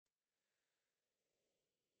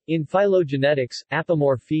In phylogenetics,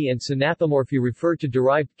 apomorphy and synapomorphy refer to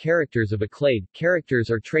derived characters of a clade. Characters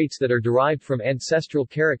are traits that are derived from ancestral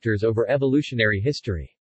characters over evolutionary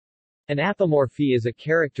history. An apomorphy is a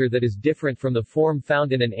character that is different from the form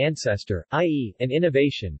found in an ancestor, i.e., an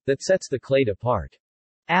innovation, that sets the clade apart.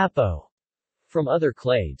 Apo from other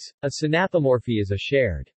clades. A synapomorphy is a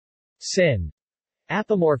shared syn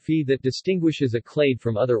apomorphy that distinguishes a clade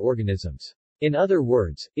from other organisms. In other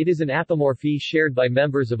words, it is an apomorphy shared by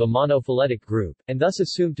members of a monophyletic group, and thus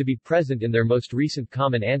assumed to be present in their most recent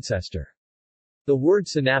common ancestor. The word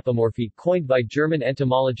synapomorphy, coined by German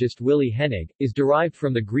entomologist Willy Hennig, is derived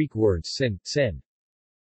from the Greek words syn.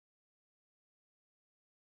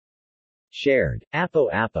 Shared.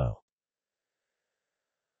 Apo.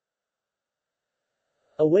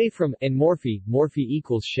 Away from, and morphe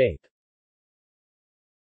equals shape.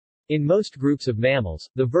 In most groups of mammals,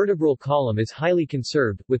 the vertebral column is highly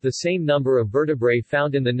conserved, with the same number of vertebrae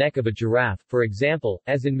found in the neck of a giraffe, for example,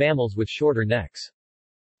 as in mammals with shorter necks.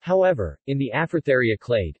 However, in the Afrotheria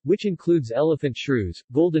clade, which includes elephant shrews,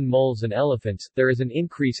 golden moles and elephants, there is an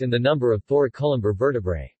increase in the number of thoracolumbar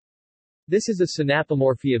vertebrae. This is a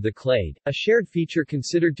synapomorphy of the clade, a shared feature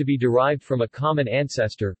considered to be derived from a common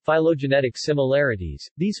ancestor. Phylogenetic similarities.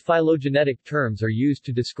 These phylogenetic terms are used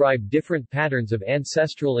to describe different patterns of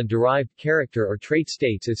ancestral and derived character or trait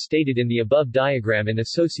states as stated in the above diagram in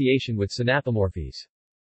association with synapomorphies.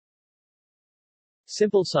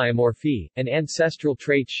 Symplecymorphy, an ancestral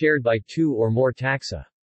trait shared by two or more taxa.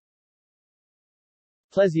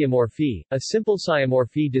 Plesiomorphy, a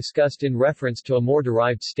symplecymorphy discussed in reference to a more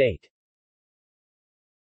derived state.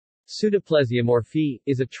 Pseudoplesiomorphy,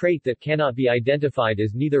 is a trait that cannot be identified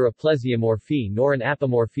as neither a plesiomorphy nor an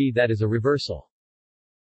apomorphy, that is a reversal.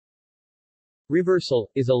 Reversal,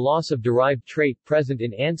 is a loss of derived trait present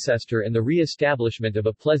in ancestor and the re-establishment of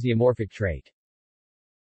a plesiomorphic trait.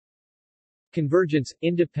 Convergence,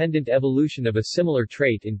 independent evolution of a similar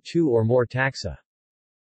trait in two or more taxa.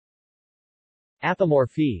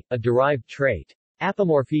 Apomorphy, a derived trait.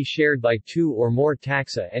 Apomorphy shared by two or more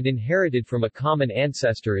taxa and inherited from a common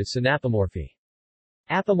ancestor is synapomorphy.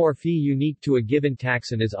 Apomorphy unique to a given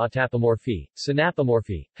taxon is autapomorphy.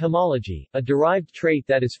 Synapomorphy, homology, a derived trait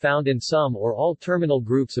that is found in some or all terminal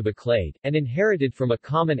groups of a clade, and inherited from a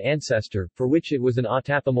common ancestor, for which it was an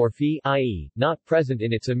autapomorphy, i.e., not present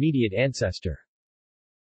in its immediate ancestor.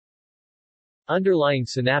 Underlying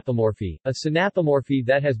synapomorphy, a synapomorphy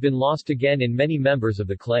that has been lost again in many members of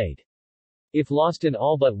the clade. If lost in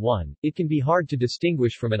all but one, it can be hard to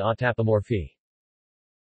distinguish from an autapomorphy.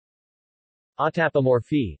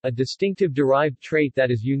 Autapomorphy, a distinctive derived trait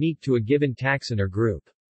that is unique to a given taxon or group.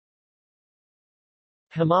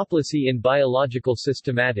 Homoplasy in biological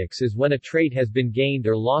systematics is when a trait has been gained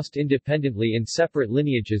or lost independently in separate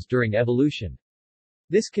lineages during evolution.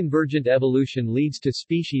 This convergent evolution leads to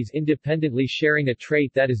species independently sharing a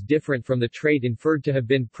trait that is different from the trait inferred to have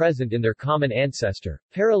been present in their common ancestor.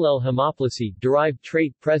 Parallel homoplasy, derived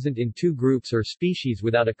trait present in two groups or species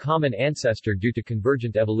without a common ancestor due to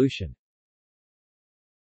convergent evolution.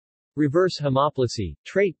 Reverse homoplasy,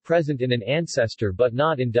 trait present in an ancestor but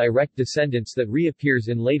not in direct descendants that reappears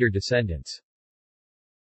in later descendants.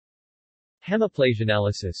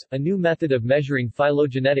 Hemiplasianalysis, a new method of measuring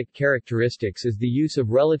phylogenetic characteristics, is the use of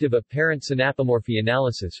relative apparent synapomorphy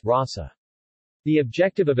analysis (RASA). The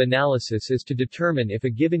objective of analysis is to determine if a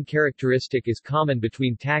given characteristic is common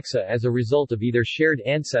between taxa as a result of either shared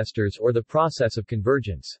ancestors or the process of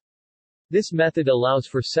convergence. This method allows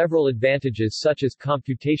for several advantages such as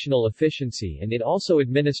computational efficiency, and it also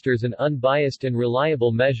administers an unbiased and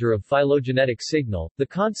reliable measure of phylogenetic signal. The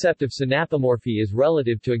concept of synapomorphy is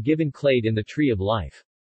relative to a given clade in the tree of life.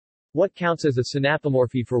 What counts as a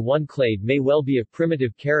synapomorphy for one clade may well be a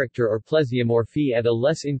primitive character or plesiomorphy at a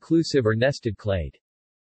less inclusive or nested clade.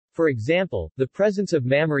 For example, the presence of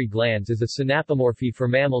mammary glands is a synapomorphy for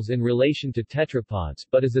mammals in relation to tetrapods,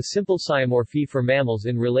 but is a symplecymorphy for mammals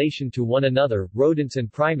in relation to one another, rodents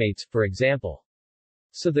and primates, for example.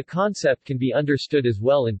 So the concept can be understood as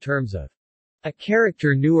well in terms of a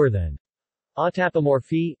character newer than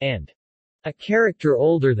autapomorphy, and a character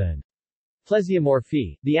older than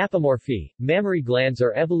plesiomorphy. The apomorphy, mammary glands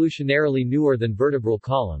are evolutionarily newer than vertebral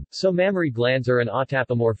column, so mammary glands are an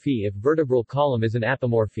autapomorphy if vertebral column is an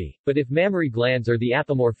apomorphy, but if mammary glands are the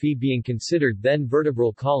apomorphy being considered, then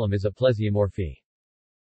vertebral column is a plesiomorphy.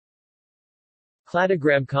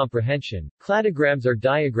 Cladogram comprehension. Cladograms are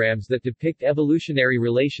diagrams that depict evolutionary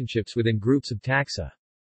relationships within groups of taxa.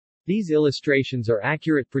 These illustrations are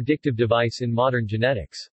accurate predictive device in modern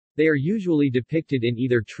genetics. They are usually depicted in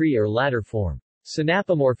either tree or ladder form.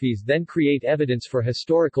 Synapomorphies then create evidence for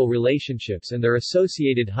historical relationships and their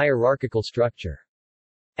associated hierarchical structure.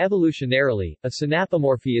 Evolutionarily, a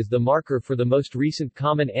synapomorphy is the marker for the most recent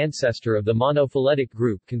common ancestor of the monophyletic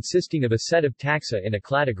group consisting of a set of taxa in a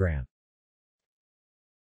cladogram.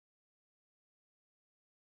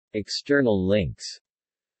 External links.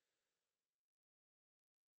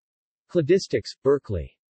 Cladistics,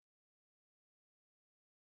 Berkeley.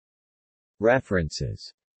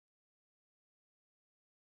 References